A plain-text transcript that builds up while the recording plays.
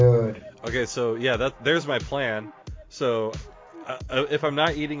Okay, so yeah, there's my plan. So if I'm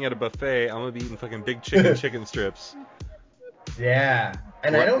not eating at a buffet, I'm gonna be eating fucking big chicken strips. Yeah,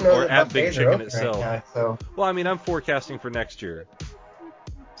 and I don't know or that at buffets Big are Chicken open itself. right now, so Well, I mean, I'm forecasting for next year.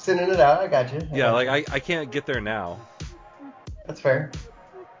 sending it out. I got you. Yeah, like I can't get there now. That's fair.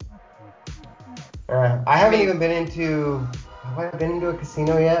 I haven't even been into. Have I been into a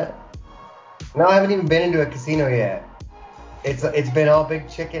casino yet? No, I haven't even been into a casino yet. It's been all big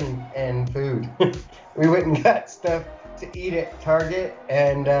chicken and food. We went and got stuff to eat at Target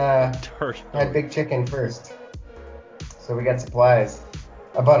and had big chicken first. So we got supplies.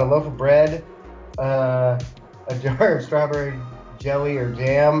 I bought a loaf of bread, a jar of strawberry jelly or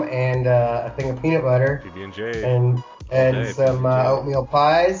jam, and a thing of peanut butter. PB&J. And some oatmeal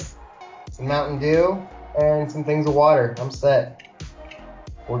pies, some Mountain Dew, and some things of water. I'm set.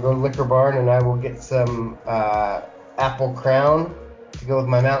 We'll go to Liquor Barn, and I will get some Apple Crown to go with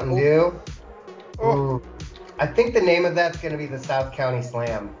my Mountain Dew. I think the name of that's going to be the South County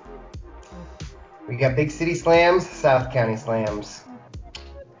Slam. We got Big City Slams, South County Slams.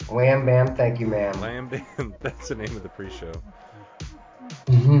 Wham, bam, thank you, ma'am. Wham, bam. That's the name of the pre-show.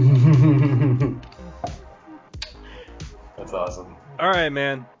 That's awesome. All right,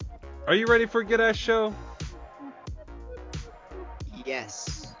 man. Are you ready for a good-ass show?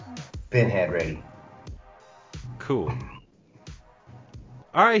 Yes. Pinhead ready. Cool.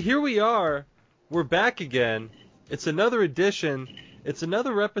 All right, here we are. We're back again. It's another edition. It's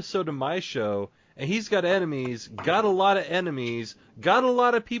another episode of my show. And he's got enemies, got a lot of enemies, got a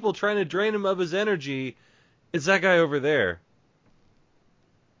lot of people trying to drain him of his energy. It's that guy over there.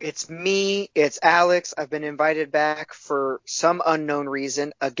 It's me. It's Alex. I've been invited back for some unknown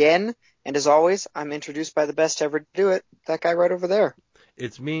reason again. And as always, I'm introduced by the best to ever do it. That guy right over there.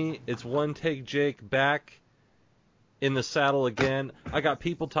 It's me. It's One Take Jake back in the saddle again. I got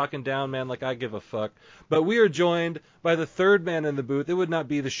people talking down, man, like I give a fuck. But we are joined by the third man in the booth. It would not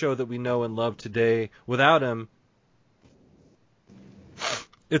be the show that we know and love today without him.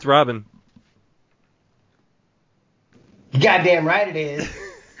 It's Robin. You goddamn right it is.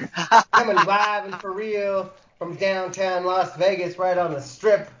 Coming live and for real from downtown Las Vegas, right on the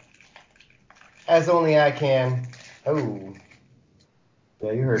strip, as only I can. Oh,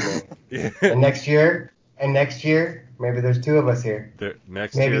 yeah, you heard me. Yeah. And next year, maybe there's two of us here.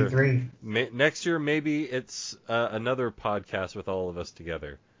 Maybe three. Next year, maybe it's another podcast with all of us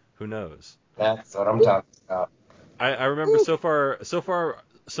together. Who knows? That's what I'm talking about. I remember so far,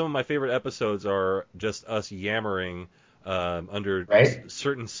 some of my favorite episodes are just us yammering under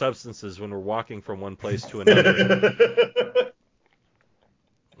certain substances when we're walking from one place to another.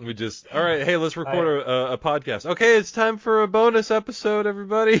 We just, all right, hey, let's record a podcast. Okay, it's time for a bonus episode,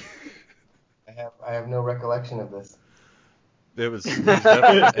 everybody. I have no recollection of this. It was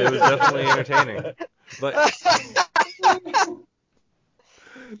definitely entertaining. But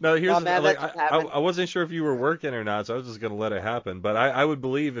no, here's I wasn't sure if you were working or not, so I was just gonna let it happen. But I would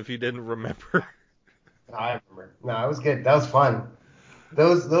believe if you didn't remember. I remember. No, it was good. That was fun.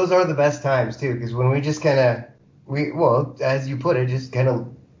 Those are the best times too, because when we just kind of as you put it, just kind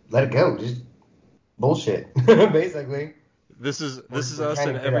of let it go, just bullshit, basically. This is us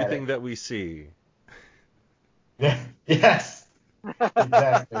and everything that we see. Yeah. Yes.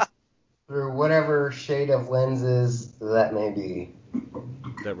 Exactly. Through whatever shade of lenses that may be.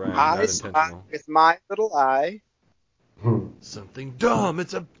 That Ryan, not intentional. With my little eye. Something dumb.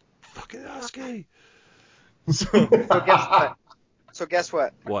 It's a fucking husky. So guess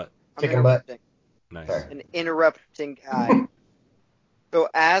what? What? Chicken butt. Nice. An interrupting guy. So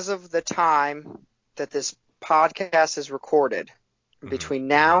as of the time that this podcast is recorded, between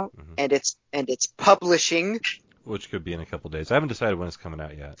now and its publishing, which could be in a couple days. I haven't decided when it's coming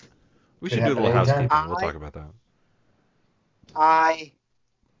out yet. We should do a little housekeeping. We'll talk about that. I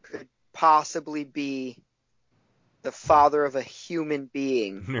could possibly be the father of a human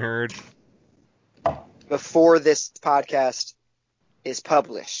being. Nerd. Before this podcast is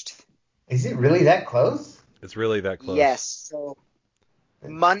published. Is it really that close? It's really that close. Yes. So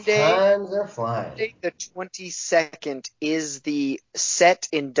Monday, times are flying. Monday the 22nd is the set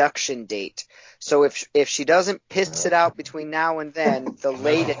induction date. So if she doesn't piss it out between now and then, the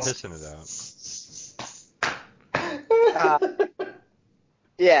latest. Pissing it out.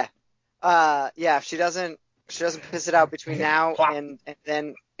 If she doesn't piss it out between now and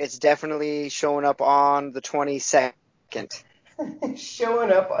then, it's definitely showing up on the 22nd.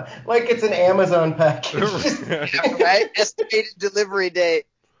 Showing up like it's an Amazon package. Right? Estimated delivery date.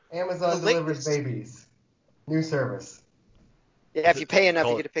 Amazon delivers babies. New service. Yeah, if you pay enough,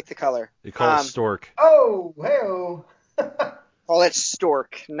 you get to pick the color. You call it stork. Oh, hey-oh. Call it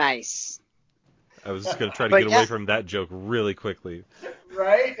stork. Nice. I was just gonna try to But get away yeah, from that joke really quickly.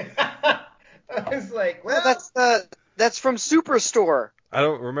 Right? I was like, no, well, that's from Superstore. I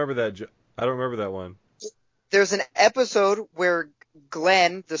don't remember that. I don't remember that one. There's an episode where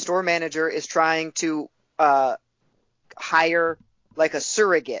Glenn, the store manager, is trying to hire like a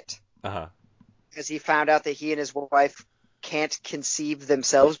surrogate Uh-huh. because he found out that he and his wife can't conceive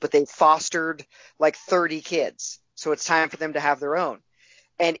themselves, but they fostered like 30 kids. So it's time for them to have their own.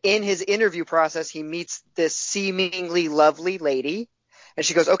 And in his interview process, he meets this seemingly lovely lady. And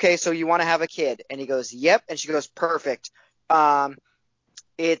she goes, okay, so you want to have a kid? And he goes, yep. And she goes, perfect.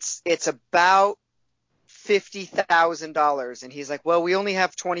 It's about $50,000. And he's like, well, we only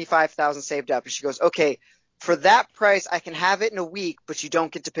have 25,000 saved up. And she goes, okay, for that price, I can have it in a week, but you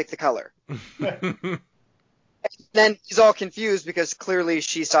don't get to pick the color. Then he's all confused because clearly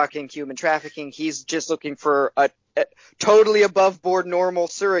she's talking human trafficking. He's just looking for a totally above board normal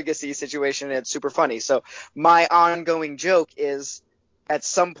surrogacy situation, and it's super funny. So my ongoing joke is at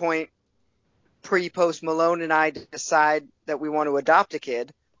some point pre-post Malone and I decide that we want to adopt a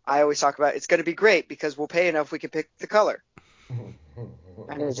kid. I always talk about it's going to be great because we'll pay enough we can pick the color.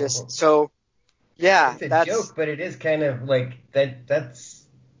 And it's just so yeah, it's a that's joke, but it is kind of like that's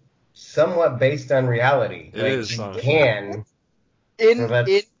somewhat based on reality. It Like is, you honestly. can. in So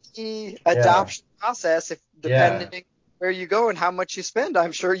that's the adoption process. If depending where you go and how much you spend,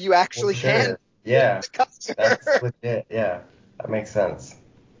 I'm sure you actually can. Yeah, The color. that's legit. Yeah, that makes sense.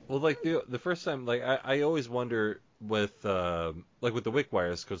 Well, like the first time, like I always wonder with like with the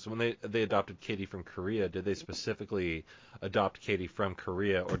Wickwires, because when they adopted Katie from Korea, did they specifically adopt Katie from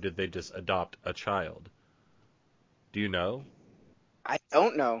Korea, or did they just adopt a child? Do you know? I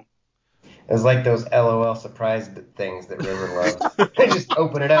don't know. It's like those LOL surprise things that River loves. They just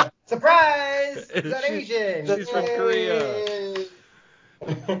open it up. Surprise! You got Asian! She's from Korea. Yay!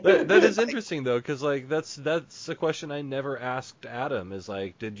 That is interesting though, because like that's a question I never asked Adam. Is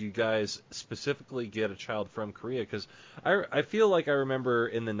like, did you guys specifically get a child from Korea? Because I feel like I remember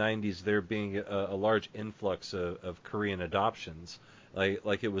in the '90s there being a large influx of Korean adoptions,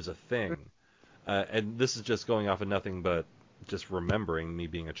 like it was a thing. And this is just going off of nothing but just remembering me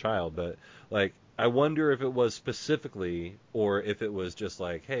being a child. But like, I wonder if it was specifically, or if it was just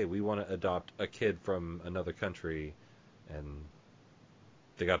like, hey, we want to adopt a kid from another country, and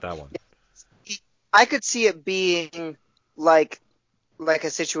they got that one. I could see it being like a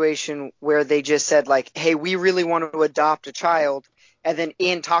situation where they just said like, "Hey, we really want to adopt a child," and then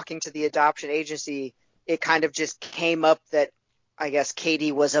in talking to the adoption agency, it kind of just came up that I guess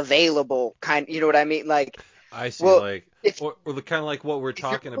Katie was available. You know what I mean? Like, I see, well, like, if or the kind of like what we're if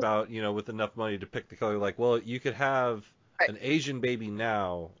you're talking about, with enough money to pick the color. Like, well, you could have right, an Asian baby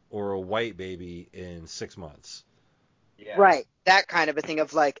now or a white baby in 6 months. Yeah. right, that kind of a thing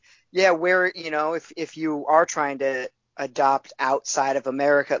of like, yeah, where if you are trying to adopt outside of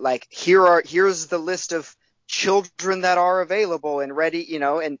America, like here's the list of children that are available and ready,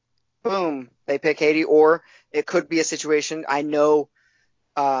 and boom, they pick Haiti. Or it could be a situation. I know,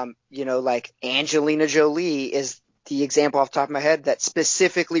 like Angelina Jolie is the example off the top of my head that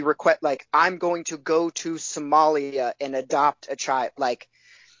specifically request like I'm going to go to Somalia and adopt a child. Like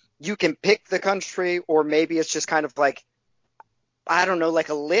you can pick the country, or maybe it's just kind of like I don't know, like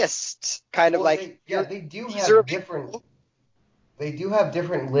a list, kind of Well, like they do these are have different. They do have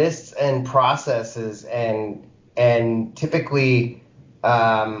different lists and processes, and typically,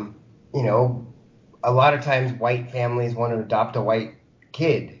 um, you know, a lot of times white families want to adopt a white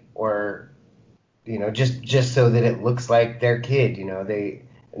kid, or just so that it looks like their kid.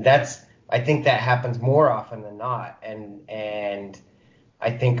 That's I think that happens more often than not, and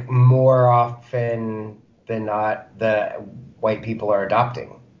I think more often than not the white people are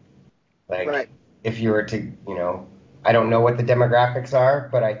adopting. right. Like if you were to, I don't know what the demographics are,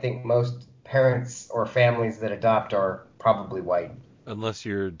 but I think most parents or families that adopt are probably white. Unless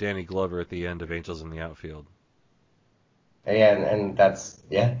you're Danny Glover at the end of Angels in the Outfield. And that's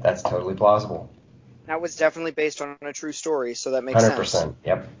totally plausible. That was definitely based on a true story, so that makes sense. 100%.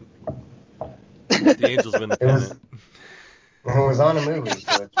 Yep. The Angels win the It was pennant. it was on a movie,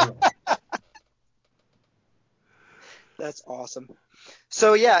 so it's real. That's awesome.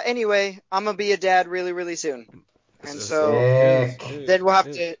 So yeah, anyway, I'm gonna be a dad really, really soon. And so Sick. then we'll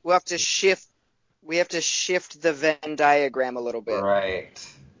have to shift the Venn diagram a little bit. Right.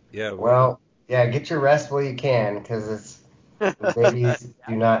 Yeah, Well, yeah, get your rest while you can, because the babies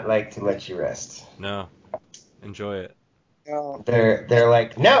do not like to let you rest. no, enjoy it. Oh, They're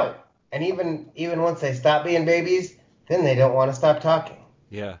like, no, and even once they stop being babies, then they don't want to stop talking.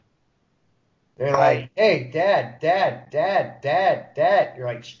 Yeah. They're like, hey, dad, dad, dad, dad, dad. You're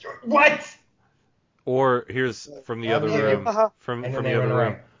like, what? Or here's from the other room. From the other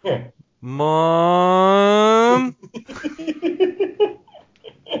room. Yeah. Mom.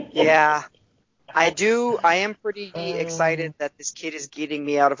 Yeah. I am pretty excited that this kid is getting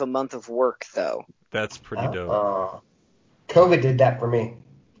me out of a month of work, though. That's pretty dope. COVID did that for me.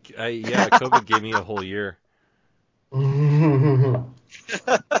 Yeah, COVID gave me a whole year.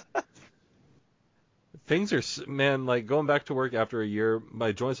 Things are, man, like going back to work after a year,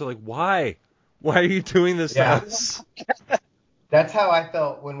 my joints are like, why? Why are you doing this to us? That's how I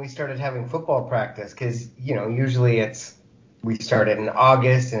felt when we started having football practice, because, usually we started in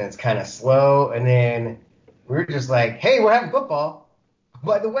August and it's kind of slow, and then we were just like, hey, we're having football.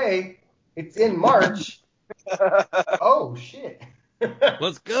 By the way, it's in March. Oh, shit.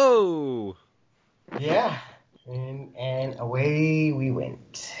 Let's go. Yeah. And away we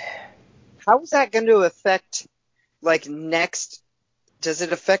went. How is that going to affect, does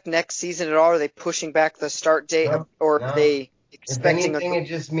it affect next season at all? Are they pushing back the start date, or are they expecting? If anything, it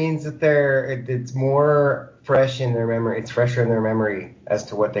just means that it's more fresh in their memory. It's fresher in their memory as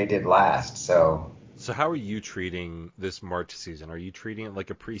to what they did last. So how are you treating this March season? Are you treating it like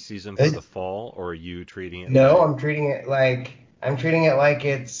a preseason for the fall, or are you treating it? No, I'm treating it like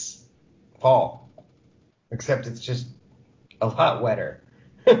it's fall, except it's just a lot wetter.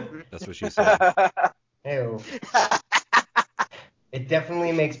 That's what she said. Ew. It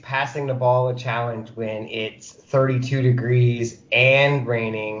definitely makes passing the ball a challenge when it's 32 degrees and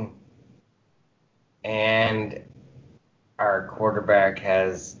raining, and our quarterback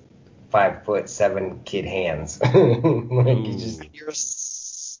has 5'7" kid hands.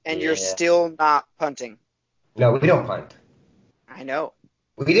 You're still not punting. No, we don't punt. I know.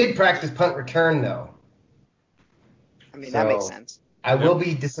 We did practice punt return though. I mean, that makes sense. I will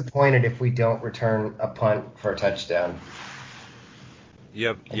be disappointed if we don't return a punt for a touchdown.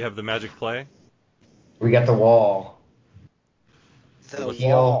 You have the magic play? We got the wall.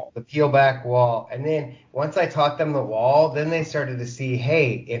 The peel back wall. And then once I taught them the wall, then they started to see,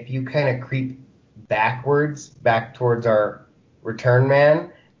 hey, if you kind of creep backwards, back towards our return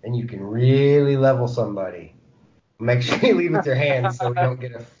man, then you can really level somebody. Make sure you leave with your hands so we don't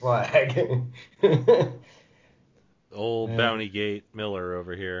get a flag. Old Bountygate Miller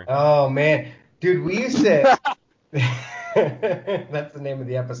over here. Oh, man. Dude, we used to... That's the name of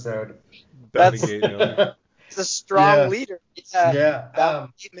the episode. Bountygate Miller. He's a strong leader. Yeah.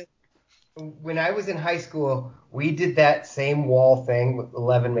 When I was in high school, we did that same wall thing with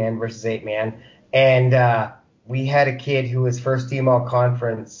 11 man versus 8 man, and we had a kid who was first team all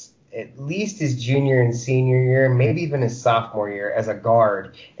conference at least his junior and senior year, maybe even his sophomore year as a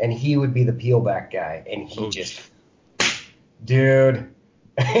guard, and he would be the peel back guy, and dude,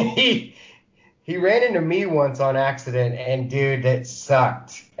 he ran into me once on accident, and dude, that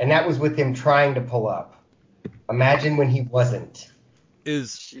sucked, and that was with him trying to pull up. Imagine when he wasn't.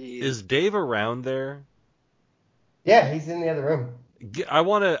 Is Dave around there? Yeah, he's in the other room. I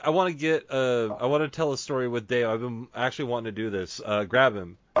want to tell a story with Dave. I've been actually wanting to do this. Grab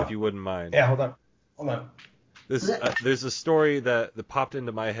him if you wouldn't mind. Yeah, hold on. There's a story that popped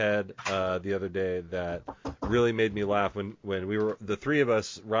into my head the other day that really made me laugh when we were the three of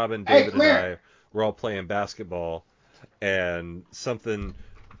us, Robin, David, and I were all playing basketball, and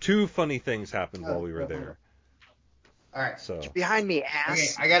two funny things happened while we were there. All right. So you're behind me,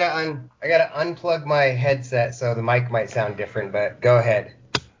 ass. Okay, I gotta unplug my headset so the mic might sound different, but go ahead.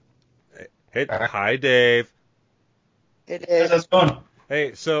 Hey, hi, Dave. Hey, Dave. How's it going?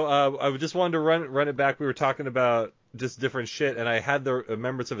 Hey, so I just wanted to run it back. We were talking about just different shit, and I had the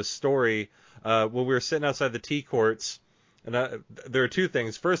remembrance of a story when we were sitting outside the tee courts, and there are two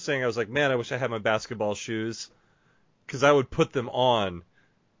things. First thing, I was like, man, I wish I had my basketball shoes, because I would put them on.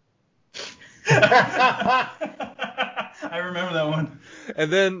 I remember that one.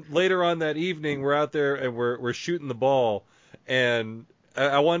 And then later on that evening, we're out there and we're shooting the ball, and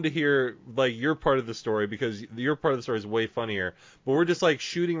I wanted to hear like your part of the story because your part of the story is way funnier. But we're just like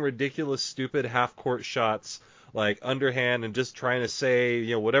shooting ridiculous, stupid half-court shots, like underhand, and just trying to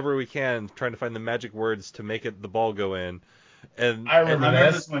say whatever we can, trying to find the magic words to make the ball go in. And I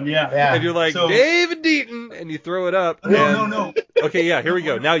remember this one, yeah. And you're like, David Deaton, and you throw it up. No. Okay, yeah, here we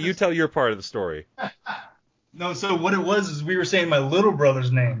go. Now you tell your part of the story. No, so what it was is we were saying my little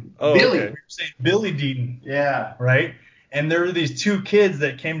brother's name. Oh, Billy. okay. We were saying Billy Deaton. Yeah. Right? And there were these two kids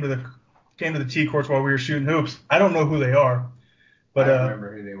that came to the tee courts while we were shooting hoops. I don't know who they are. But I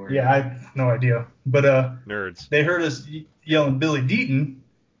remember who they were. Yeah, I have no idea. But nerds. They heard us yelling Billy Deaton,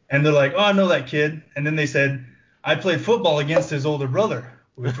 and they're like, oh, I know that kid. And then they said, I played football against his older brother,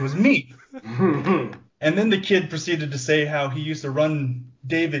 which was me. And then the kid proceeded to say how he used to run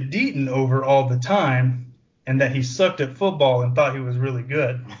David Deaton over all the time and that he sucked at football and thought he was really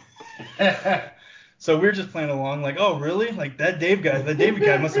good. So we're just playing along like, oh, really? Like that David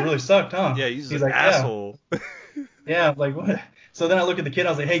guy must have really sucked, huh? Yeah, he's an like, asshole. Yeah, like what? So then I look at the kid, I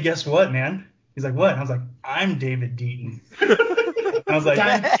was like, hey, guess what, man? He's like, what? I was like, I'm David Deaton. I was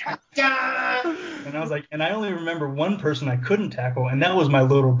like, and I only remember one person I couldn't tackle, and that was my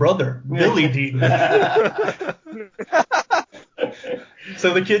little brother, Billy Deaton.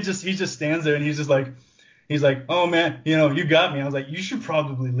 So the kid he just stands there and he's like, oh man, you got me. I was like, you should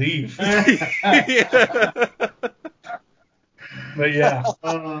probably leave. But yeah,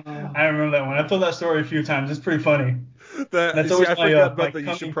 I remember that one. I've told that story a few times. It's pretty funny. I forgot about that.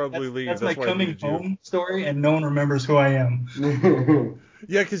 You should probably leave. That's my coming home story, and no one remembers who I am.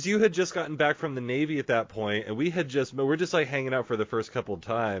 Yeah, because you had just gotten back from the Navy at that point, and we're just like hanging out for the first couple of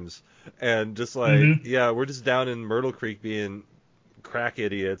times, and just like, we're just down in Myrtle Creek being crack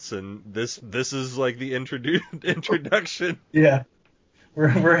idiots, and this is like the introduction. Yeah,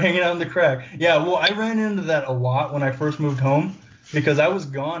 we're hanging out in the crack. Yeah, well, I ran into that a lot when I first moved home because I was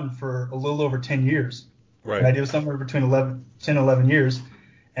gone for a little over 10 years. Right. I did somewhere between 10 and 11 years,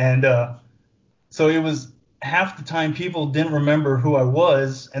 and so it was half the time people didn't remember who I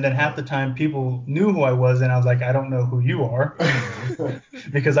was, and then half the time people knew who I was, and I was like, I don't know who you are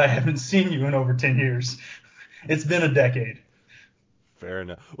because I haven't seen you in over 10 years. It's been a decade. Fair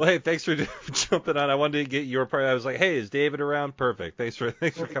enough. Well, hey, thanks for jumping on. I wanted to get your part. I was like, hey, is David around? Perfect. Thanks for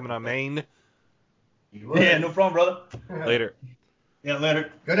coming on, Maine. Yeah, no problem, brother. Later. Yeah,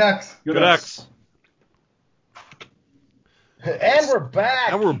 later. Go Ducks. Go Ducks. And we're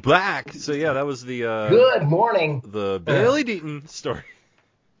back. So yeah, that was the good morning. The Billy Deaton story.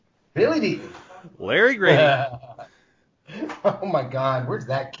 Billy Deaton. Larry Grady. Oh my God, where's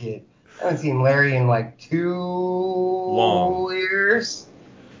that kid? I haven't seen Larry in like 2 years.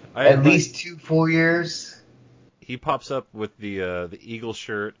 At least 2 full years. He pops up with the eagle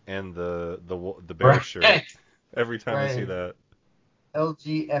shirt and the bear shirt every time I see that.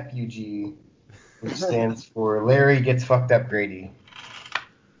 LGFUG, which stands for Larry Gets Fucked Up Grady.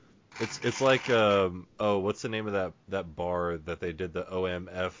 It's like what's the name of that bar that they did the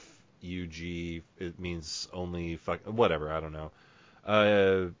OMFUG? It means only fuck whatever, I don't know.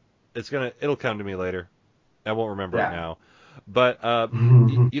 It'll come to me later. I won't remember it now. But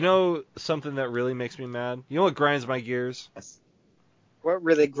you know something that really makes me mad? You know what grinds my gears? What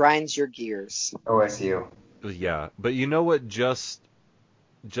really grinds your gears? OSU. Yeah, but you know what just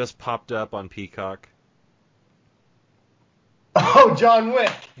popped up on Peacock? Oh, John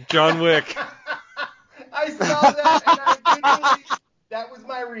Wick. John Wick. I saw that and I literally, that was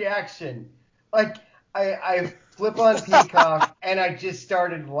my reaction. Like I flip on Peacock and I just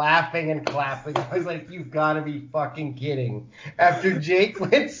started laughing and clapping. I was like, you've got to be fucking kidding. After Jake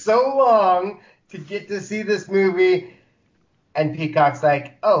went so long to get to see this movie, and Peacock's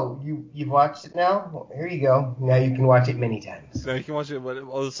like, oh, you've watched it now? Well, here you go. Now you can watch it many times. Now you can watch it.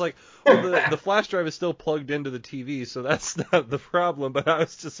 Well, it's like, the flash drive is still plugged into the TV, so that's not the problem. But I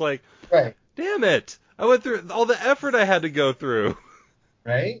was just like, right. Damn it! I went through all the effort I had to go through.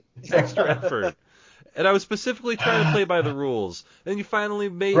 Right? Extra effort. And I was specifically trying to play by the rules. Then you finally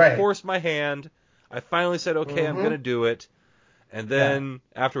forced my hand. I finally said, okay, I'm going to do it. And then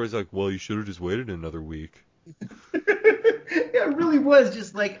afterwards, like, well, you should have just waited another week. It really was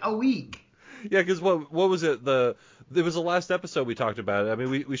just like a week. Yeah, because what was it? It was the last episode we talked about. I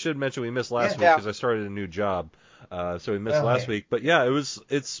mean, we should mention we missed last week because I started a new job. So we missed last week. But yeah,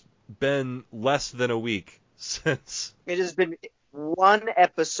 it's been less than a week since. It has been one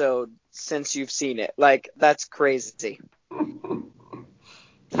episode since you've seen it. Like, that's crazy.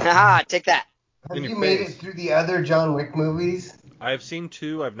 Haha, take that. Have you made it through the other John Wick movies? I've seen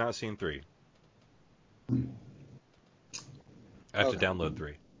 2. I've not seen 3. I have to download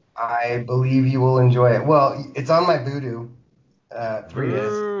 3. I believe you will enjoy it. Well, it's on my Voodoo. 3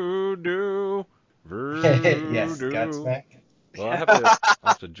 Voodoo. Yes, Godsmack. Well, I'll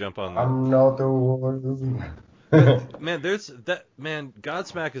have to jump on that. I'm not the one. Man,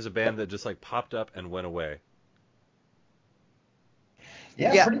 Godsmack is a band that just like popped up and went away.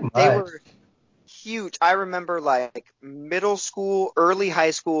 Yeah, pretty much. They were huge. I remember like middle school, early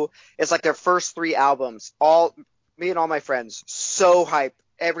high school. It's like their first 3 albums. Me and all my friends, so hyped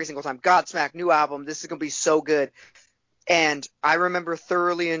every single time. Godsmack, new album. This is gonna be so good. And I remember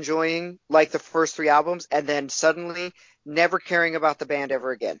thoroughly enjoying like the first 3 albums, and then suddenly never caring about the band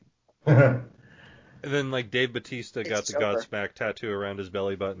ever again. And then like Dave Bautista got the Godsmack tattoo around his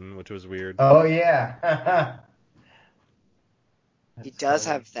belly button, which was weird. Oh yeah. He does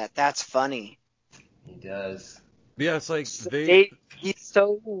have that. That's funny. He does. Yeah, it's like he's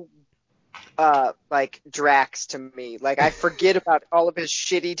so like Drax to me. Like I forget about all of his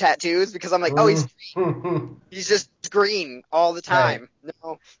shitty tattoos because I'm like, oh, he's green. He's just green all the time. Right.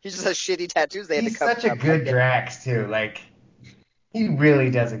 No, he just has shitty tattoos. They had to cover He's such a good Drax too. Like he really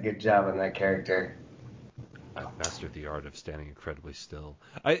does a good job on that character. I've mastered the art of standing incredibly still.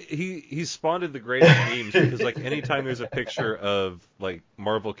 He's spawned the greatest memes because like anytime there's a picture of like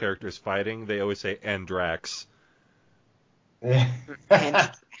Marvel characters fighting, they always say "and Drax."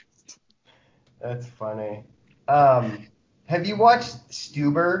 That's funny. Have you watched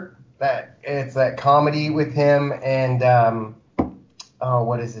Stuber? It's that comedy with him and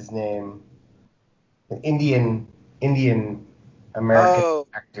what is his name? An Indian American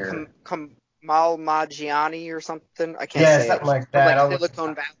actor. Kamal Majani or something. I can't say something it. like that. From like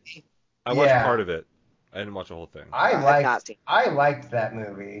Silicon Valley. I watched part of it. I didn't watch the whole thing. I liked that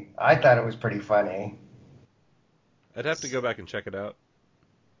movie. I thought it was pretty funny. I'd have to go back and check it out.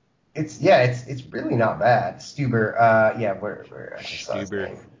 It's really not bad. Stuber. Where I just saw his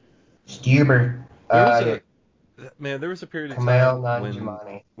name. Stuber. There was a period of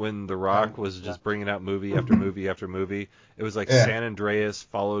time when The Rock was just Nanjiani. bringing out movie after movie after movie. It was like San Andreas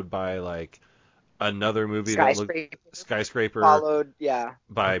followed by like another movie that looked Skyscraper followed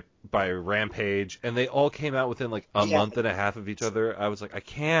by Rampage, and they all came out within like a month and a half of each other. I was like, I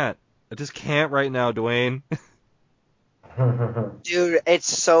just can't right now, Dwayne. Dude, it's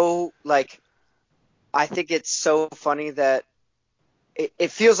so like I think it's so funny that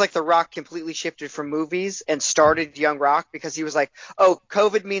it feels like The Rock completely shifted from movies and started Young Rock because he was like, oh,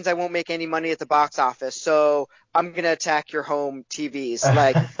 COVID means I won't make any money at the box office, so I'm going to attack your home TVs.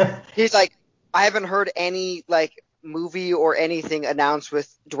 Like, he's like, I haven't heard any, like, movie or anything announced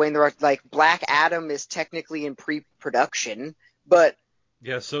with Dwayne The Rock. Like, Black Adam is technically in pre-production, but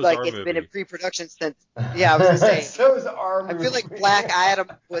yeah, so's like our it's movie. been in pre-production since. Yeah, I was going to say. So's our movie. I feel like Black Adam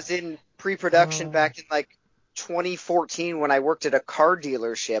was in pre-production back in, like, 2014 when I worked at a car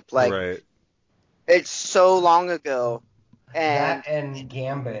dealership. Like, right. It's so long ago. And that and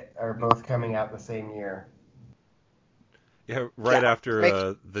Gambit are both coming out the same year. Yeah,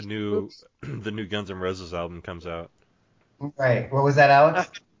 after the new Guns N' Roses album comes out. Right. What was that, Alex?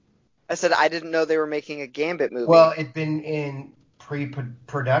 I said I didn't know they were making a Gambit movie. Well, it'd been in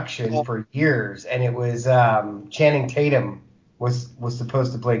pre-production for years, and it was Channing Tatum was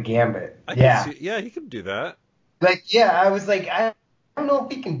supposed to play Gambit. He could do that. Like, I was like, I don't know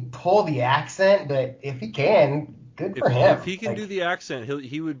if he can pull the accent, but if he can, good for him. If he can do the accent,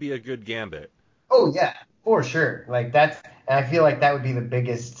 he would be a good Gambit. Oh yeah, for sure. Like and I feel like that would be the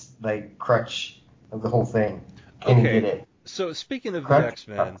biggest like crutch of the whole thing. Can he get it? So speaking of the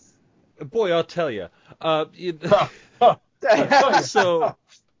X-Men, boy, I'll tell you. So,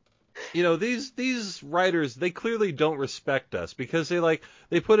 these writers, they clearly don't respect us because they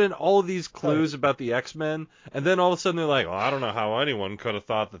put in all these clues about the X-Men, and then all of a sudden they're like, well, I don't know how anyone could have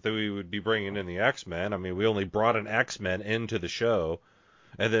thought that we would be bringing in the X-Men. I mean, we only brought an X-Men into the show.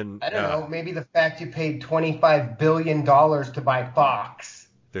 And then I don't know, maybe the fact you paid $25 billion to buy Fox.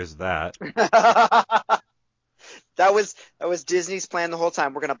 There's that. That was Disney's plan the whole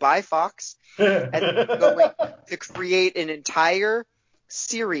time. We're going to buy Fox and going to create an entire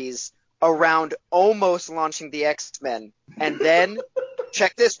series around almost launching the X-Men. And then,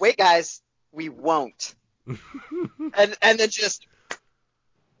 check this, wait guys, we won't. and then just...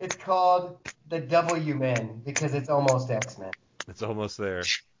 It's called the W-Men because it's almost X-Men. It's almost there.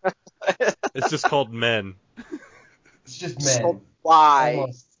 It's just called Men. It's just Men. So Y.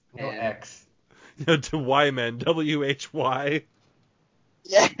 Almost no X. To Y-Men. W-H-Y.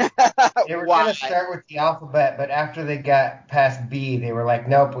 Yeah. They were going to start with the alphabet, but after they got past B, they were like,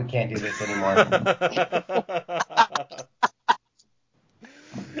 nope, we can't do this anymore.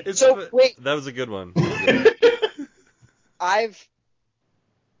 Wait. That was a good one. I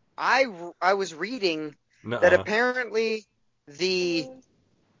was reading that apparently the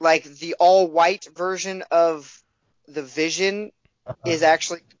all-white version of the Vision is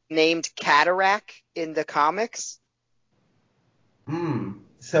actually named Cataract in the comics.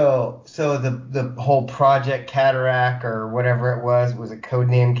 So the whole Project Cataract or whatever it was a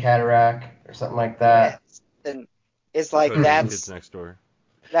codename Cataract or something like that. Yeah. And it's like Kids Next Door.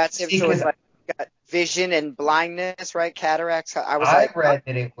 That's it. So it's like got vision and blindness, right? Cataracts. I read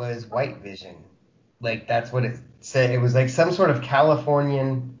that it was white vision. Like that's what it said. It was like some sort of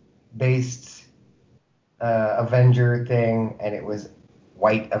Californian-based Avenger thing, and it was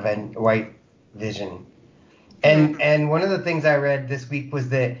white vision. And one of the things I read this week was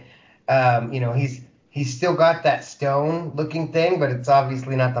that he's he's still got that stone-looking thing, but it's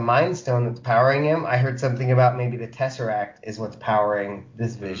obviously not the Mind Stone that's powering him. I heard something about maybe the Tesseract is what's powering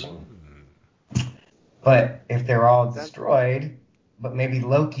this Vision. But if they're all destroyed, but maybe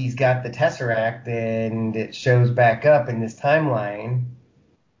Loki's got the Tesseract and it shows back up in this timeline,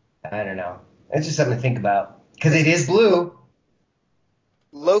 I don't know. It's just something to think about. Because it is blue.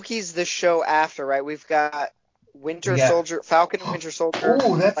 Loki's the show after, right? We've got Soldier, Falcon and Winter Soldier.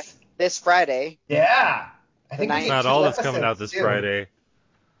 Ooh, that's this Friday. Yeah. I think it's not all that's coming out this Friday.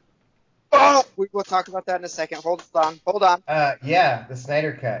 Oh, we will talk about that in a second. Hold on. Yeah, the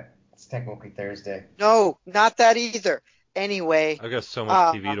Snyder Cut. It's technically Thursday. No, not that either. Anyway. I've got so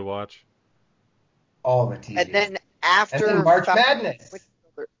much TV to watch. All the TV. And then after March Madness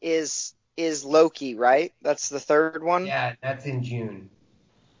is Loki, right? That's the third one? Yeah, that's in June.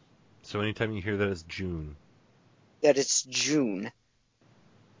 So anytime you hear that it's June. That it's June.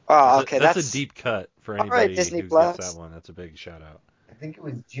 Oh, okay. That's a deep cut for anybody who gets that one. That's a big shout out. I think it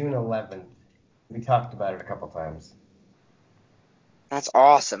was June 11th. We talked about it a couple times. That's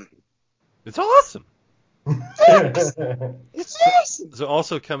awesome. It's awesome. It's awesome. So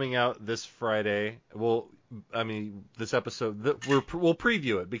also coming out this Friday, this episode, we'll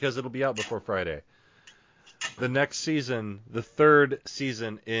preview it because it'll be out before Friday. The next season, the third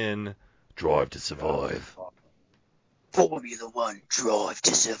season in Drive to Survive. Formula One, Drive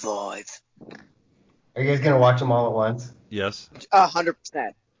to Survive. Are you guys going to watch them all at once? Yes.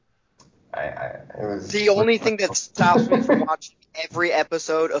 100%. It was the only thing that stops me from watching every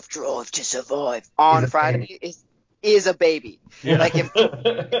episode of Drive to Survive on Friday is a baby. Yeah. Like if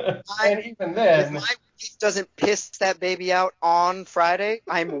even then, if my wife doesn't piss that baby out on Friday,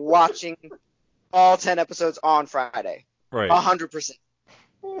 I'm watching all 10 episodes on Friday. Right. 100%.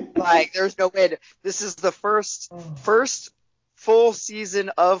 Like there's no way. This is the first full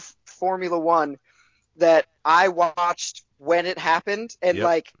season of Formula One that I watched when it happened and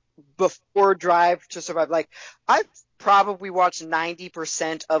like before Drive to Survive. Like I've probably watched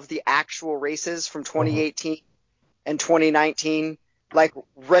 90% of the actual races from 2018 and 2019, like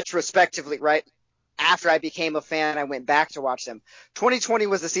retrospectively, right? After I became a fan, I went back to watch them. 2020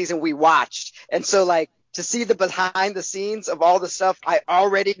 was the season we watched. And so like to see the behind the scenes of all the stuff I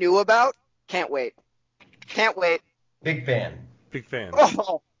already knew about, can't wait. Big fan.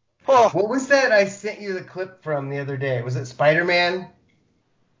 Oh. What was that I sent you the clip from the other day? Was it Spider-Man?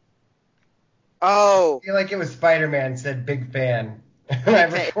 Oh. I feel like it was Spider-Man said big fan. I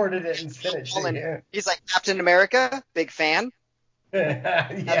recorded it and sent it to you. He's like, Captain America, big fan.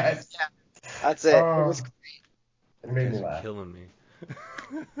 Yes. That's it. It was great. It made me laugh. Killing me.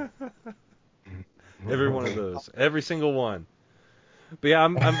 Every one of those. Every single one. But yeah,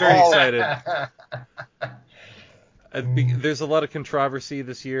 I'm very excited. There's a lot of controversy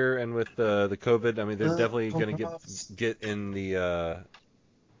this year, and with the COVID, I mean, they're definitely going to get in the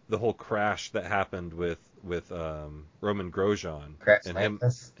whole crash that happened with Roman Grosjean and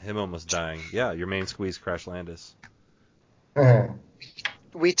him almost dying. Yeah, your main squeeze, Crash Landis.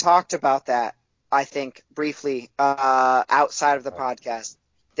 We talked about that, I think, briefly outside of the podcast.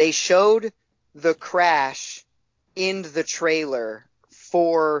 They showed the crash in the trailer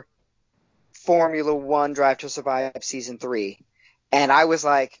for Formula One Drive to Survive Season 3. And I was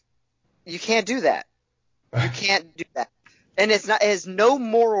like, you can't do that. You can't do that. And it has no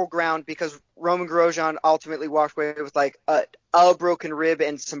moral ground because Roman Grosjean ultimately walked away with like a broken rib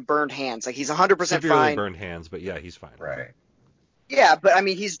and some burned hands. Like he's 100% severely fine. Burned hands, but yeah, he's fine. Right. Yeah, but I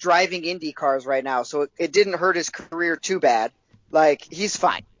mean, he's driving Indy cars right now, so it didn't hurt his career too bad. Like, he's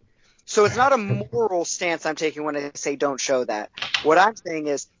fine. So it's not a moral stance I'm taking when I say don't show that. What I'm saying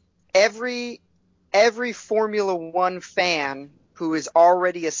is every Formula One fan who is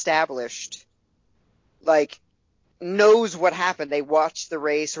already established, like, knows what happened. They watched the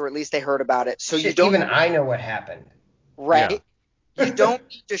race, or at least they heard about it. So you don't. Even I know what happened. Right? Yeah. You don't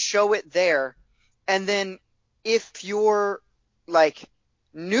need to show it there. And then if you're like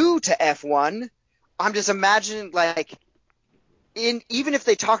new to F1, I'm just imagining like even if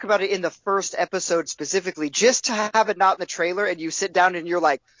they talk about it in the first episode specifically, just to have it not in the trailer and you sit down and you're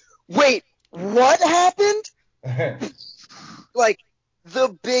like, wait, what happened? Like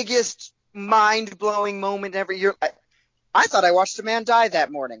the biggest mind-blowing moment ever. I thought I watched a man die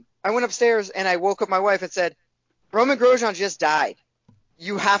that morning. I went upstairs and I woke up my wife and said, Roman Grosjean just died.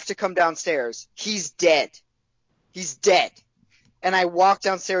 You have to come downstairs. He's dead. He's dead. And I walked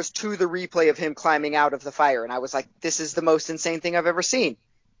downstairs to the replay of him climbing out of the fire. And I was like, this is the most insane thing I've ever seen.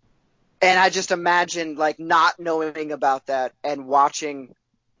 And I just imagined like not knowing about that and watching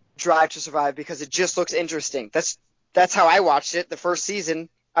Drive to Survive because it just looks interesting. That's how I watched it the first season.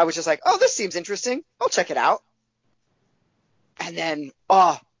 I was just like, oh, this seems interesting. I'll check it out. And then,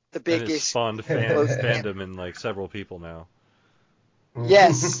 the And big it's issue. spawned fandom in like several people now.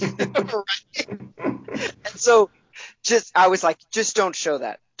 Yes. Right? And so I was like, just don't show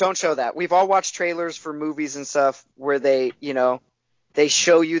that. Don't show that. We've all watched trailers for movies and stuff where they, they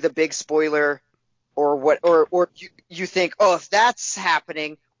show you the big spoiler or you think, oh, if that's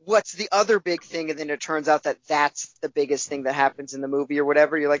happening, what's the other big thing? And then it turns out that that's the biggest thing that happens in the movie or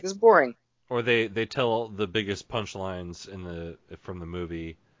whatever. You're like, this is boring. Or they tell the biggest punchlines from the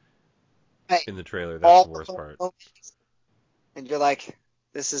movie in the trailer. That's All the worst part. And you're like,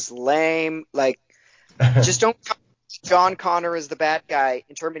 this is lame. Like, just don't. John Connor is the bad guy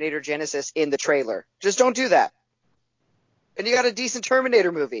in Terminator Genesis in the trailer. Just don't do that. And you got a decent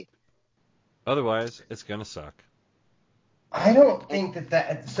Terminator movie. Otherwise, it's gonna suck. I don't think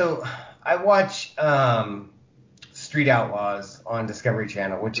that. So I watch Street Outlaws on Discovery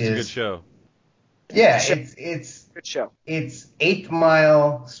Channel, which is a good show. Yeah, it's good show. It's 8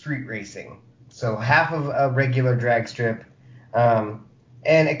 Mile street racing, so half of a regular drag strip, and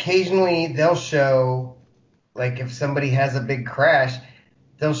occasionally they'll show, like, if somebody has a big crash,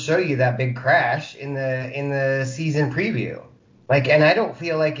 they'll show you that big crash in the season preview. Like, and I don't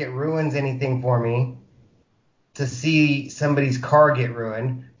feel like it ruins anything for me to see somebody's car get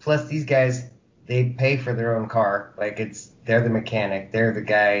ruined. Plus, these guys, they pay for their own car. Like, they're the mechanic, they're the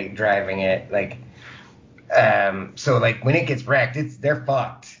guy driving it. Like, so like when it gets wrecked, they're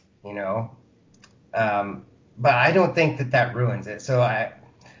fucked, But I don't think that ruins it. So I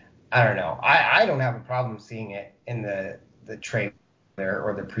don't know. I don't have a problem seeing it in the trailer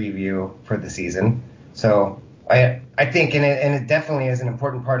or the preview for the season. So I think and it definitely is an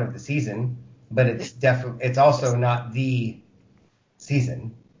important part of the season, but it's also not the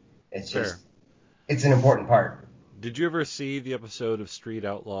season. It's just it's an important part. Did you ever see the episode of Street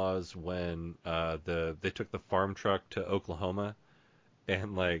Outlaws when they took the farm truck to Oklahoma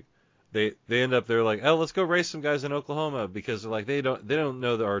and like they end up they're like, oh, let's go race some guys in Oklahoma because like they don't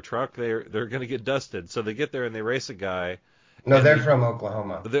know our truck, they're gonna get dusted, so they get there and they race a guy. No, they're from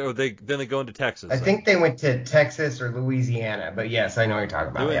Oklahoma. Then they go into Texas. I think they went to Texas or Louisiana, but yes, I know what you're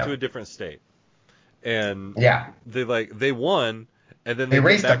talking about. They went to a different state, and they won. And then they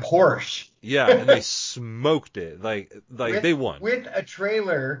raced a Porsche. Yeah, and they smoked it. Like they won. With a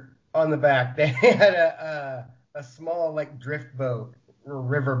trailer on the back. They had a small like drift boat or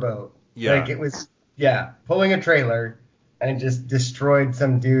river boat. Yeah. Like it was pulling a trailer and just destroyed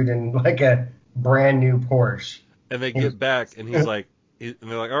some dude in like a brand new Porsche. And they get back and he's like and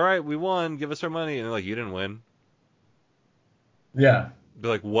they're like, "All right, we won. Give us our money." And they're like, "You didn't win." Yeah.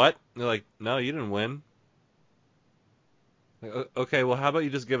 They're like, "What?" And they're like, "No, you didn't win." Like, okay, well, how about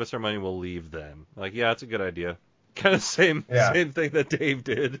you just give us our money? We'll leave then. Like, yeah, that's a good idea. Kind of same thing that Dave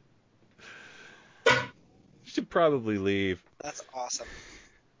did. You should probably leave. That's awesome.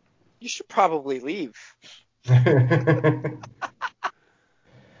 You should probably leave.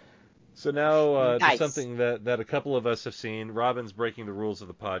 So now nice. to something that a couple of us have seen. Robin's breaking the rules of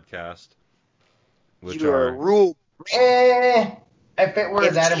the podcast. Which You're a rule. If it were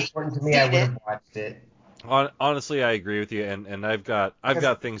that important to me, I would have watched it. Honestly, I agree with you, and I've got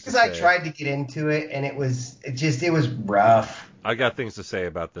things to say. Because I tried to get into it, and it was rough. I got things to say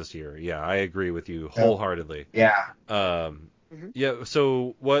about this year. Yeah, I agree with you wholeheartedly. Yeah. Yeah.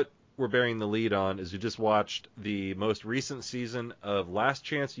 So what we're bearing the lead on is we just watched the most recent season of Last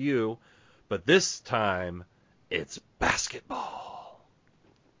Chance U, but this time it's basketball.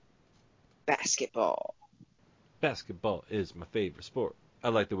 Basketball is my favorite sport. I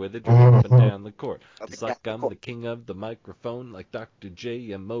like the way they dribble up and down the court. It's like I'm the king of the microphone, like Dr.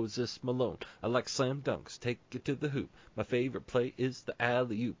 J and Moses Malone. I like slam dunks, take it to the hoop. My favorite play is the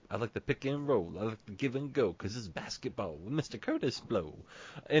alley-oop. I like the pick and roll. I like the give and go, because it's basketball with Mr. Curtis Blow.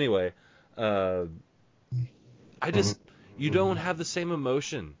 Anyway, you don't have the same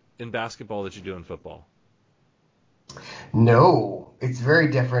emotion in basketball that you do in football. No, it's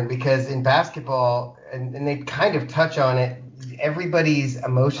very different because in basketball, and they kind of touch on it, everybody's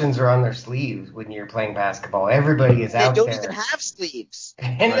emotions are on their sleeves when you're playing basketball. Everybody is out there. They don't even have sleeves.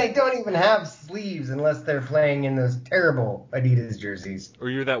 And they don't even have sleeves unless they're playing in those terrible Adidas jerseys.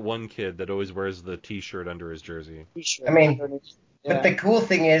 Or you're that one kid that always wears the T-shirt under his jersey. I mean, but the cool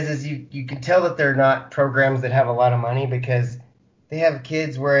thing is you can tell that they're not programs that have a lot of money because they have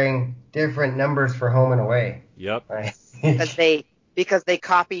kids wearing different numbers for home and away. Yep. Right? because they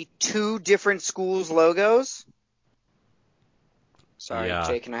copy two different schools' logos. Sorry,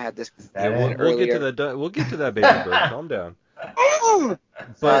 Jake and I had this. We'll get to that. We'll get to that, baby bird. Calm down. But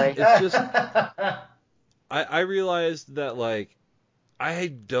Sorry. it's just I realized that like I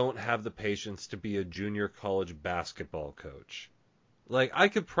don't have the patience to be a junior college basketball coach. Like, I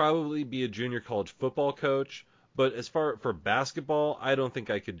could probably be a junior college football coach, but as far for basketball, I don't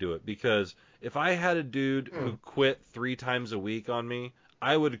think I could do it, because if I had a dude who quit 3 times a week on me,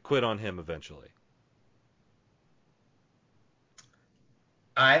 I would quit on him eventually.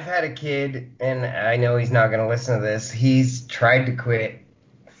 I've had a kid, and I know he's not going to listen to this. He's tried to quit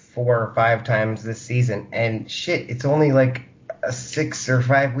 4 or 5 times this season, and shit, it's only like a 6 or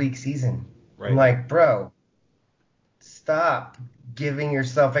 5 week season. Right. I'm like, bro, stop giving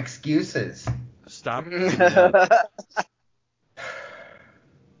yourself excuses. Stop. And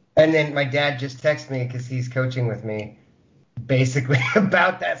then my dad just texted me because he's coaching with me, basically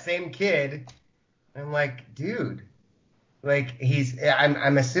about that same kid. I'm like, dude, like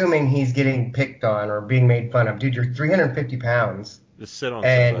I'm assuming he's getting picked on or being made fun of. Dude, you're 350 pounds. Just sit on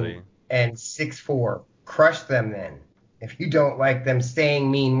somebody. And 6'4". Crush them then. If you don't like them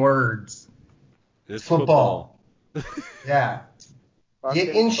saying mean words. It's football. Yeah. Get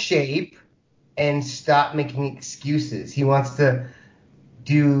in shape and stop making excuses. He wants to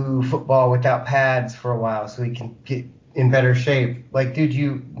do football without pads for a while so he can get in better shape. Like, dude,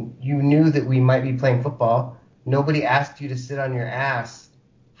 you knew that we might be playing football. Nobody asked you to sit on your ass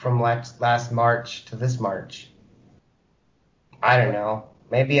from last March to this March. I don't know.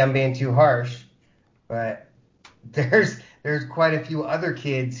 Maybe I'm being too harsh, but there's quite a few other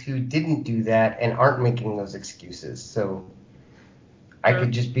kids who didn't do that and aren't making those excuses. So I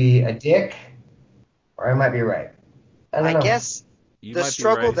could just be a dick, or I might be right. I don't know. Guess you the might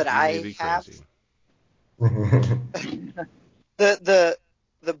struggle be right. that I have, Crazy. the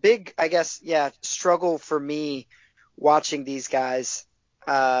big, I guess, struggle for me watching these guys.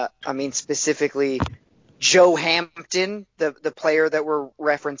 I mean, specifically Joe Hampton, the player that we're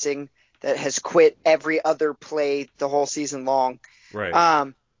referencing that has quit every other play the whole season long.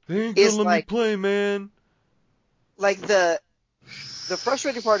 Right. They ain't gonna let me play, man. Like the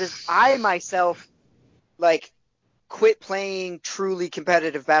frustrating part is I myself like quit playing truly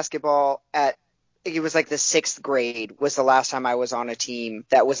competitive basketball it was like the 6th grade was the last time I was on a team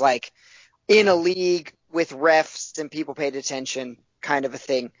that was like in a league with refs and people paid attention kind of a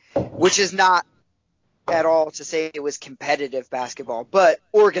thing, which is not at all to say it was competitive basketball, but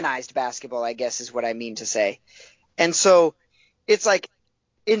organized basketball, I guess is what I mean to say. And so it's like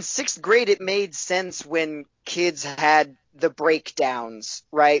in 6th grade, it made sense when kids had the breakdowns,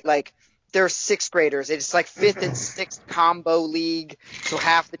 right? Like they're 6th graders. It's like 5th and 6th combo league. So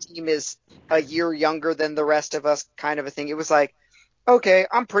half the team is a year younger than the rest of us kind of a thing. It was like, okay,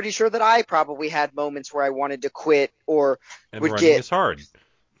 I'm pretty sure that I probably had moments where I wanted to quit or and would running is hard.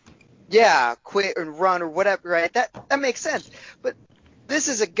 Yeah, quit and run or whatever, right? That makes sense. But this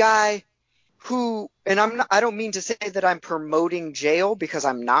is a guy who, and I don't mean to say that I'm promoting jail because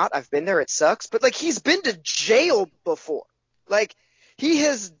I'm not. I've been there. It sucks. But like he's been to jail before. Like he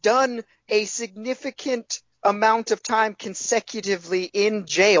has done a significant amount of time consecutively in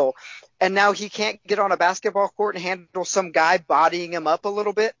jail. And now he can't get on a basketball court and handle some guy bodying him up a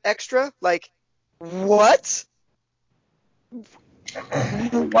little bit extra. Like, what?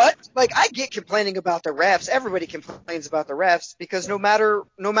 What? Like, I get complaining about the refs. Everybody complains about the refs because no matter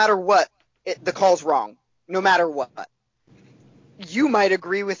what, the call's wrong. No matter what. You might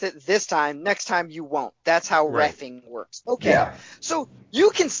agree with it this time. Next time you won't. That's how reffing works. Okay. Yeah. So you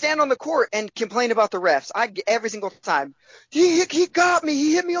can stand on the court and complain about the refs. Every single time. He got me.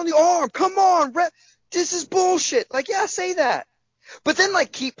 He hit me on the arm. Come on, ref. This is bullshit. Like, yeah, say that. But then,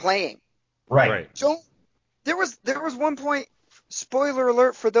 like, keep playing. Right. So there was one point. Spoiler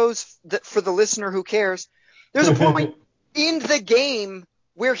alert for for the listener who cares. There's a point in the game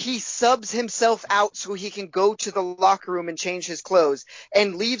where he subs himself out so he can go to the locker room and change his clothes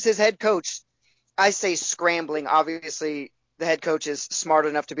and leaves his head coach. I say scrambling. Obviously, the head coach is smart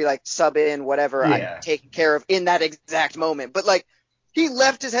enough to be like, sub in, whatever, Yeah. I'm taken care of in that exact moment. But like, he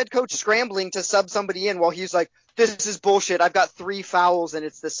left his head coach scrambling to sub somebody in while he's like, this is bullshit. I've got 3 fouls and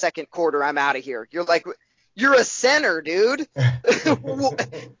it's the 2nd quarter. I'm out of here. You're like, you're a center, dude.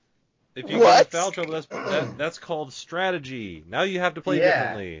 If you get in foul trouble, that's called strategy. Now you have to play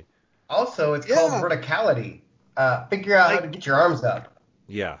differently. Also, it's called verticality. Figure out how to get your arms up.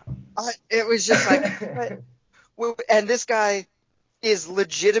 Yeah. It was just like, and this guy is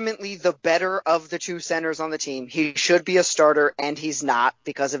legitimately the better of the 2 centers on the team. He should be a starter, and he's not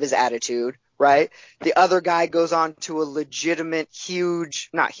because of his attitude, right? The other guy goes on to a legitimate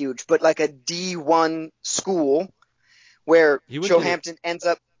not huge, but like a D1 school where Joe Hampton ends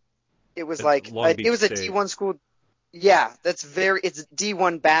up, it was like, it was a D1 school. Yeah, it's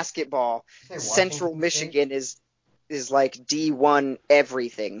D1 basketball. Central Michigan is is like D1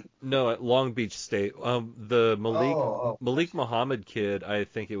 everything. No, at Long Beach State. The Malik Oh. Muhammad kid, I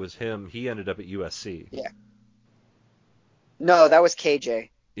think it was him. He ended up at USC. Yeah. No, that was KJ.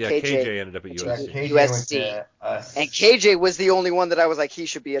 Yeah, KJ KJ ended up at Yeah, USC. KJ went USC. to us. And KJ was the only one that I was like, he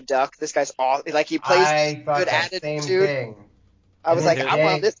should be a Duck. This guy's awesome. Like, he plays I thought good that attitude. same thing. I was And like, then I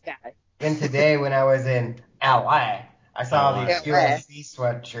want this guy. Then today, when I was in LA, I saw LA. these USC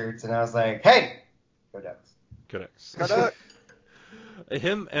sweatshirts, and I was like, "Hey, go Ducks!" Good. So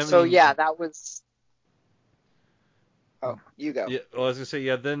yeah, that was. Oh, you go. Yeah, well, I was gonna say,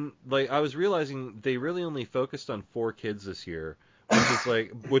 yeah. Then, like, I was realizing they really only focused on 4 kids this year,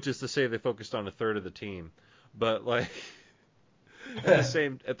 which is to say they focused on a third of the team. But like, at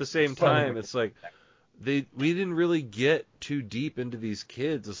the same time, it's like we didn't really get too deep into these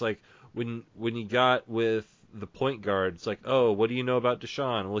kids. It's like when you got with the point guard, it's like, oh, what do you know about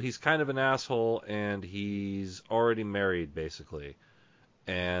Deshaun? Well, he's kind of an asshole, and he's already married, basically,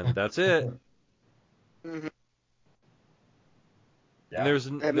 and that's it. Mm-hmm. Yeah.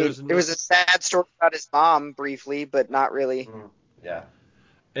 It was a sad story about his mom briefly, but not really. Yeah.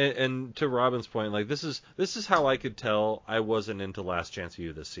 And to Robin's point, like this is how I could tell I wasn't into Last Chance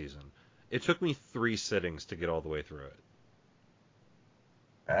U this season. It took me 3 sittings to get all the way through it.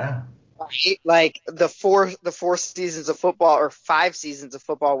 Yeah. Right? Like the four seasons of football or 5 seasons of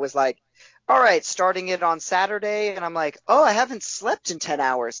football was like, all right, starting it on Saturday, and I'm like, oh, I haven't slept in 10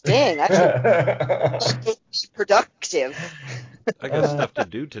 hours. Dang, I should be productive. I got stuff to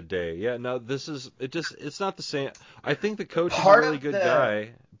do today. Yeah, no, it's not the same. I think the coach is a Part really of good the-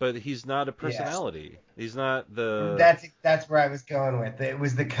 guy, but he's not a personality. He's not the. That's where I was going with it. It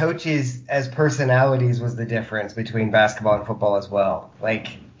was the coaches as personalities was the difference between basketball and football as well. Like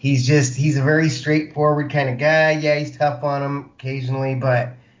he's a very straightforward kind of guy. Yeah, he's tough on them occasionally,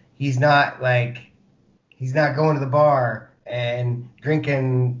 but he's not going to the bar and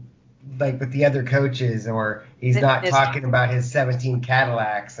drinking like with the other coaches, or he's not talking about his 17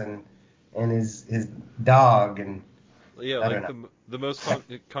 Cadillacs and his dog and Yeah, I like don't know. the most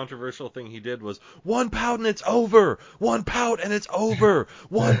controversial thing he did was 1 pout and it's over. 1 pout and it's over.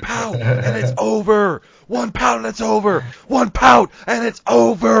 1 pout and it's over. 1 pout and it's over. 1 pout and it's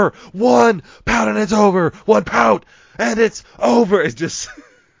over. 1 pout and it's over. 1 pout and it's over. It's just.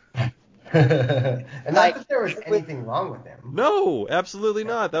 And not that there was anything wrong with him. No, absolutely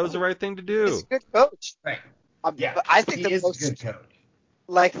not. That was the right thing to do. He's a good coach. Right. Yeah. But I think he is a good coach.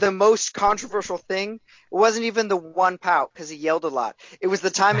 Like the most controversial thing, it wasn't even the 1 pout because he yelled a lot. It was the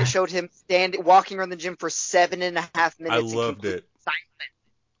time it showed him walking around the gym for 7.5 minutes. I loved it.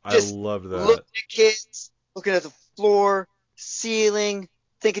 Just I loved that. Looking at kids, looking at the floor, ceiling,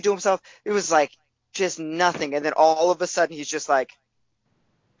 thinking to himself. It was like just nothing. And then all of a sudden he's just like,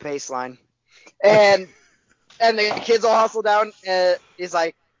 baseline. And the kids all hustle down. He's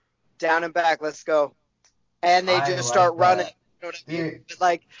like, down and back, let's go. And they just start running. You know what I mean?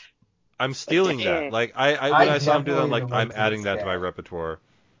 Like, I'm stealing that. Like when I saw him do that, I'm like, I'm adding that to my repertoire.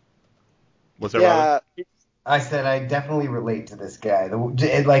 What's that, Robin? I said I definitely relate to this guy.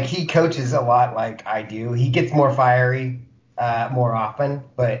 Like he coaches a lot like I do. He gets more fiery more often,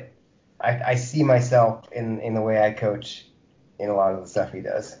 but I see myself in the way I coach in a lot of the stuff he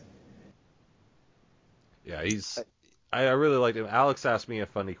does. Yeah, I really liked him. Alex asked me a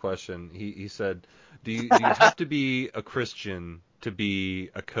funny question. He said, do you have to be a Christian to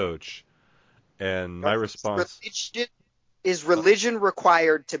be a coach? And my response is religion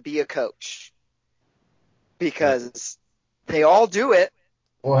required to be a coach? Because they all do it.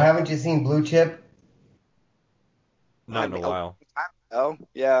 Well, haven't you seen Blue Chip? Not in a while. Oh,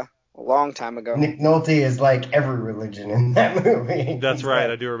 yeah. A long time ago. Nick Nolte is like every religion in that movie. That's right.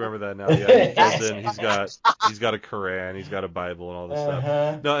 I do remember that now. Yeah, he fills in. He's got a Quran, he's got a Bible, and all this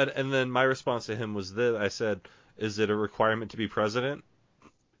stuff. No, and then my response to him was this. I said, "Is it a requirement to be president?"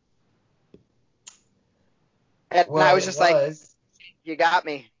 And I was just like, "You got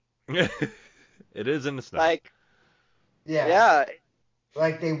me." It is, and it's not. Like, yeah.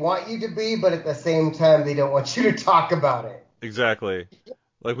 Like they want you to be, but at the same time, they don't want you to talk about it. Exactly.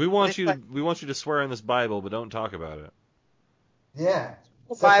 Like we want you to swear in this Bible, but don't talk about it. Yeah.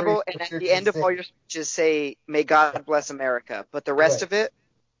 The Bible, and at the end of all your speeches, say, "May God bless America," but the rest of it,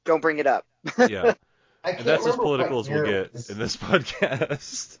 don't bring it up. Yeah. And that's as political as we'll get in this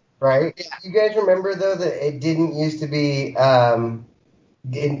podcast. Right? Yeah. You guys remember though that it didn't used to be God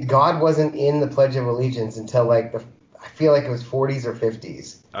wasn't in the Pledge of Allegiance until like I feel like it was 40s or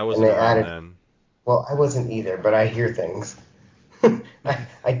 50s. I wasn't around then. Well, I wasn't either, but I hear things.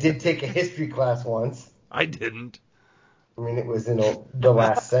 I did take a history class once. I didn't. I mean, it was in the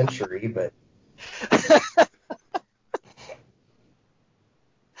last century, but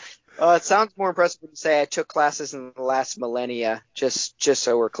It sounds more impressive when you say I took classes in the last millennia. Just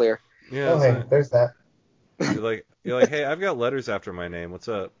so we're clear. Yeah. hey, there's that. You're like, hey, I've got letters after my name. What's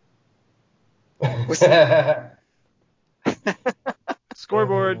up?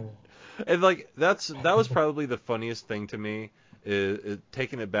 Scoreboard. And like that was probably the funniest thing to me, is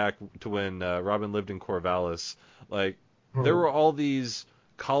taking it back to when Robin lived in Corvallis. Like there were all these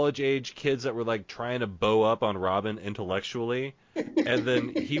college age kids that were like trying to bow up on Robin intellectually, and then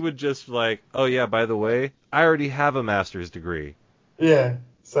he would just like, oh yeah, by the way, I already have a master's degree. Yeah,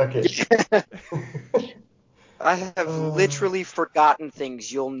 suck it. I have literally forgotten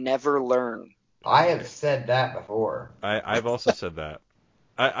things you'll never learn. I have said that before. I've also said that.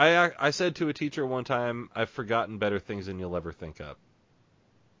 I said to a teacher one time, I've forgotten better things than you'll ever think of.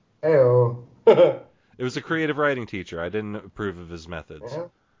 Heyo. It was a creative writing teacher. I didn't approve of his methods.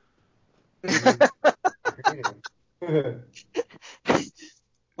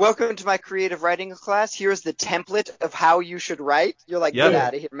 Welcome to my creative writing class. Here's the template of how you should write. You're like, Yep. get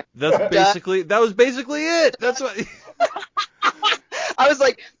out of here, man. That was basically it. That's what. I was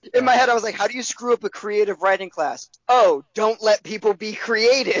like, in my head, I was like, how do you screw up a creative writing class? Oh, don't let people be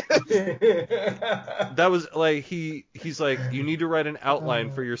creative. That was like he's like, you need to write an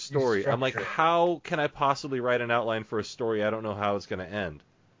outline for your story. I'm like, how can I possibly write an outline for a story? I don't know how it's going to end.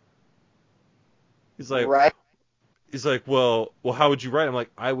 He's like, right. He's like, well, how would you write? I'm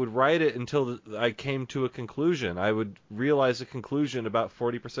like, I would write it until I came to a conclusion. I would realize a conclusion about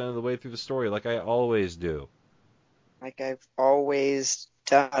 40% of the way through the story, like I always do. Like I've always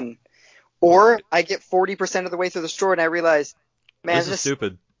done. Or I get 40% of the way through the story and I realize, man, this is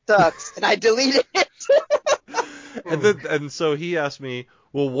stupid. Sucks, and I deleted it. and so he asked me,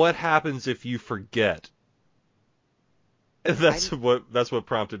 well, what happens if you forget? And that's what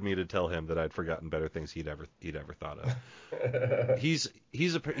prompted me to tell him that I'd forgotten better things he'd ever thought of. He's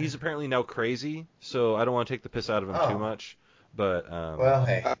apparently now crazy, so I don't want to take the piss out of him too much. But well,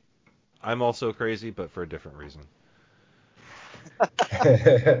 hey, I'm also crazy, but for a different reason.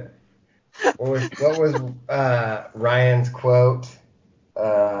 What was Ryan's quote?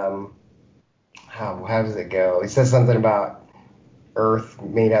 How does it go? He says something about Earth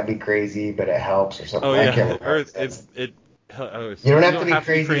may not be crazy, but it helps or something. Oh yeah, I can't remember. Earth. You don't have to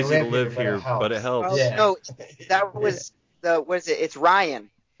be crazy to live here, but it helps. Yeah. No, that was what is it? It's Ryan.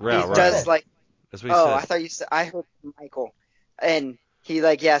 Yeah, he Ryan. does like. That's what he said. I thought you said. I heard Michael, and he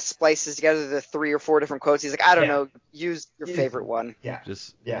like splices together the 3 or 4 different quotes. He's like, I don't know, use your favorite one. Yeah.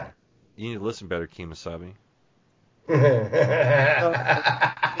 You need to listen better, Kemosabe.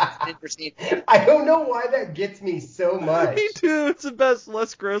 Interesting. I don't know why that gets me so much. Me too. It's the best.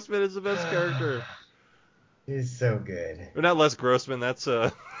 Les Grossman is the best character. He's so good. Or not Les Grossman. That's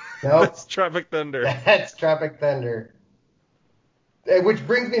nope. That's Tropic Thunder. That's Tropic Thunder. Which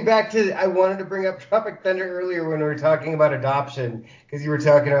brings me back to, I wanted to bring up Tropic Thunder earlier when we were talking about adoption, because you were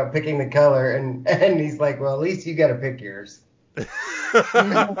talking about picking the color, and he's like, well, at least you got to pick yours.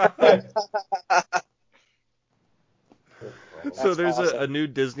 So there's awesome. a new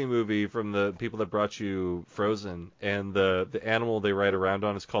Disney movie from the people that brought you Frozen, and the animal they ride around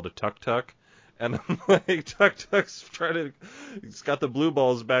on is called a tuk-tuk. And I'm like, tuk-tuk's he's got the blue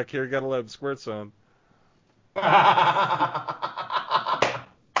balls back here, gotta let him squirt some.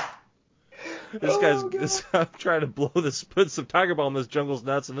 This guy's trying to put some Tiger Balm in this jungle's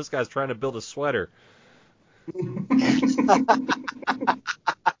nuts, and this guy's trying to build a sweater.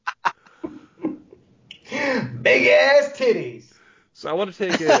 Big ass titties. So I'm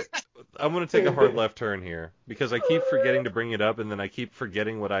gonna take a hard left turn here, because I keep forgetting to bring it up, and then I keep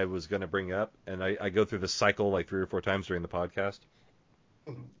forgetting what I was gonna bring up, and I go through this cycle like 3 or 4 times during the podcast.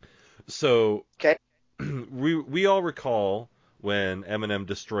 So Okay. we all recall when Eminem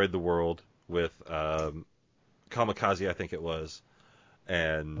destroyed the world with Kamikaze, I think it was,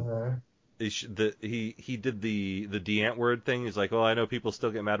 and he did the D-ant word thing. He's like, well, I know people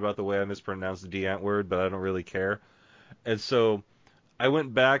still get mad about the way I mispronounce the D-ant word, but I don't really care. And so I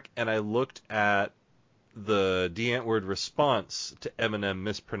went back and I looked at the D-ant word response to Eminem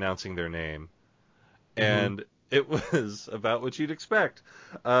mispronouncing their name, and it was about what you'd expect.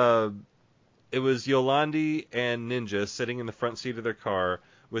 It was Yolandi and Ninja sitting in the front seat of their car,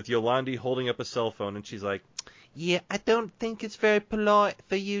 with Yolandi holding up a cell phone, and she's like, yeah, I don't think it's very polite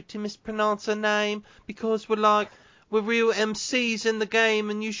for you to mispronounce her name, because we're real MCs in the game,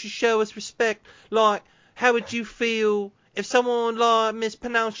 and you should show us respect. Like, how would you feel if someone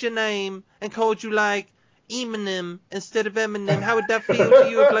mispronounced your name and called you Eminem instead of Eminem. How would that feel to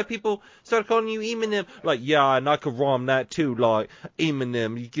you if like people start calling you Eminem? Like, yeah, and I could rhyme that too. Like,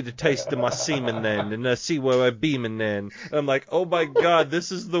 Eminem, you get a taste of my semen then, and I see where I'm beaming then. And I'm like, oh my god,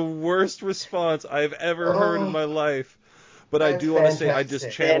 this is the worst response I've ever heard in my life. But I do want to say I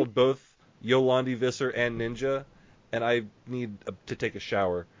just channeled both Yolandi Visser and Ninja, and I need to take a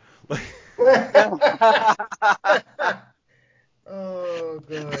shower. Oh,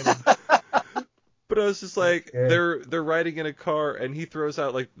 good. But I was just like, they're riding in a car, and he throws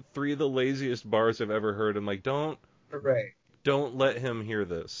out like 3 of the laziest bars I've ever heard. I'm like, don't let him hear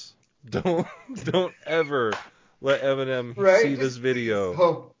this. Don't ever let Eminem see this video.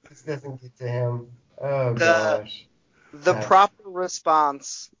 Hope this doesn't get to him. Oh gosh. The proper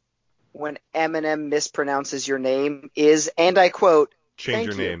response when Eminem mispronounces your name is, and I quote, change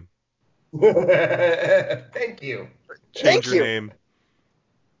your name. Thank you. Change your name.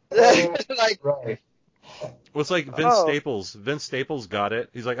 Like, right. Well, it's like Vince Staples. Vince Staples got it.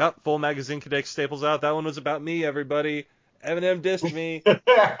 He's like, oh, Full Magazine could take Staples out. That one was about me, everybody. Eminem dissed me.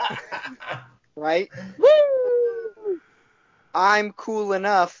 Right? Woo! I'm cool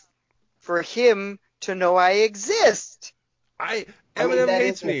enough for him to know I exist. Eminem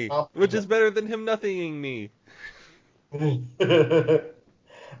hates me, which is better than him nothinging me.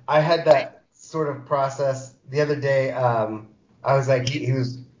 I had that sort of process the other day. I was like, he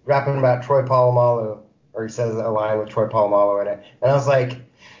was rapping about Troy Polamalu, or he says a line with Troy Polamalu in it. And I was like,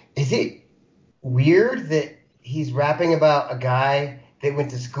 is it weird that he's rapping about a guy that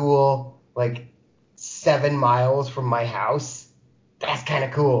went to school like 7 miles from my house? That's kind of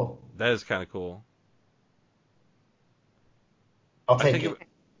cool. That is kind of cool. I'll take it.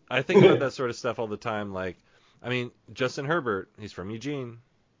 I think about that sort of stuff all the time. Like, I mean, Justin Herbert, he's from Eugene.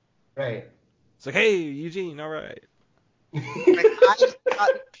 Right. It's like, hey, Eugene, all right.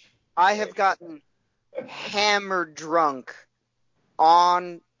 I have gotten hammered drunk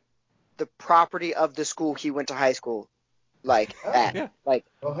on the property of the school he went to high school. Like, at. Yeah. Like,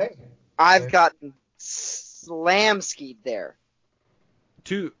 oh, hey. I've gotten slam-skied there.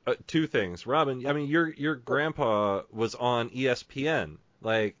 Two things, Robin. I mean, your grandpa was on ESPN.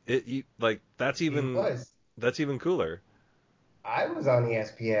 Like that's even cooler. I was on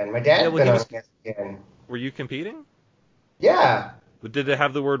ESPN. My dad's been on ESPN. Were you competing? Yeah. Did it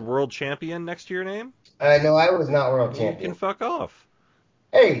have the word world champion next to your name? No, I was not world champion. You can fuck off.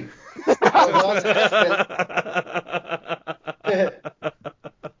 Hey. I was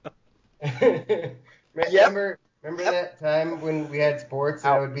on Remember that time when we had sports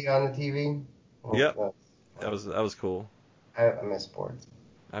and I would be on the TV? Yep. That was cool. I miss sports.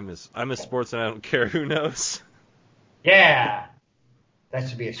 I miss sports and I don't care who knows. Yeah. That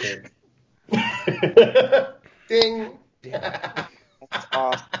should be a shirt. Ding. That's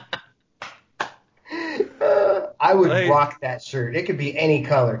awesome. I would rock that shirt. It could be any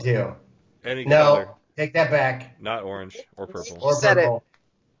color too. Any color. No, take that back. Not orange or purple. Or purple.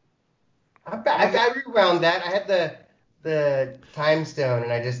 I rewound that. I had the time stone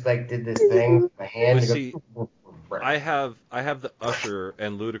and I just like did this thing with my hand. Well, see, I have the Usher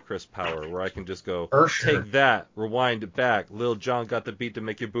and Ludacris power where I can just go, take that, rewind it back. Lil Jon got the beat to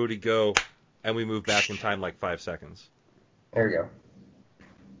make your booty go, and we move back in time like 5 seconds. There you go.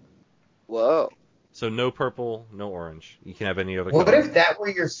 Whoa. So no purple, no orange. You can have any other color. What if that were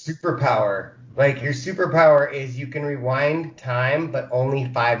your superpower? Like your superpower is you can rewind time, but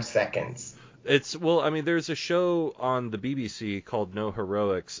only 5 seconds. There's a show on the BBC called No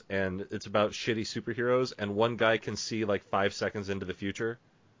Heroics, and it's about shitty superheroes, and one guy can see like 5 seconds into the future.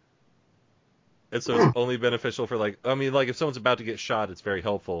 And so it's only beneficial for if someone's about to get shot, it's very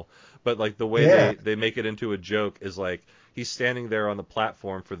helpful. But like the way they make it into a joke is like he's standing there on the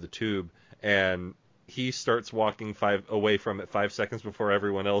platform for the tube, and he starts walking away from it 5 seconds before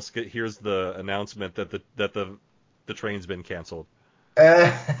everyone else hears the announcement that the train's been canceled.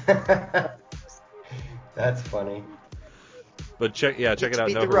 That's funny. But check it out.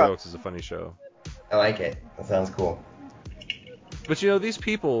 No Heroics is a funny show. I like it. That sounds cool. But these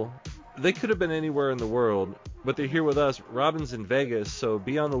people, they could have been anywhere in the world, but they're here with us. Robin's in Vegas, so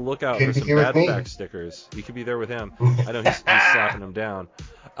be on the lookout for some Bad Fact stickers. You could be there with him. I know he's slapping them down.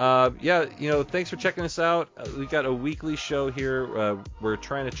 Thanks for checking us out. We got a weekly show here. We're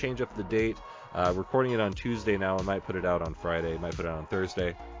trying to change up the date. Recording it on Tuesday now. I might put it out on Friday. Might put it out on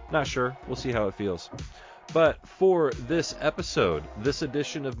Thursday. Not sure. We'll see how it feels. But for this episode, this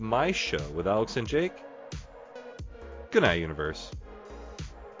edition of my show with Alex and Jake, good night, universe.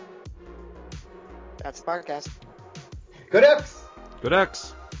 That's the podcast. Go Ducks! Go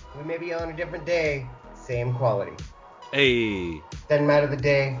Ducks! We may be on a different day, same quality. Hey! Doesn't matter the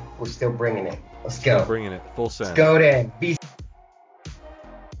day, we're still bringing it. Let's go. Bringing it full send. Let's go then. Be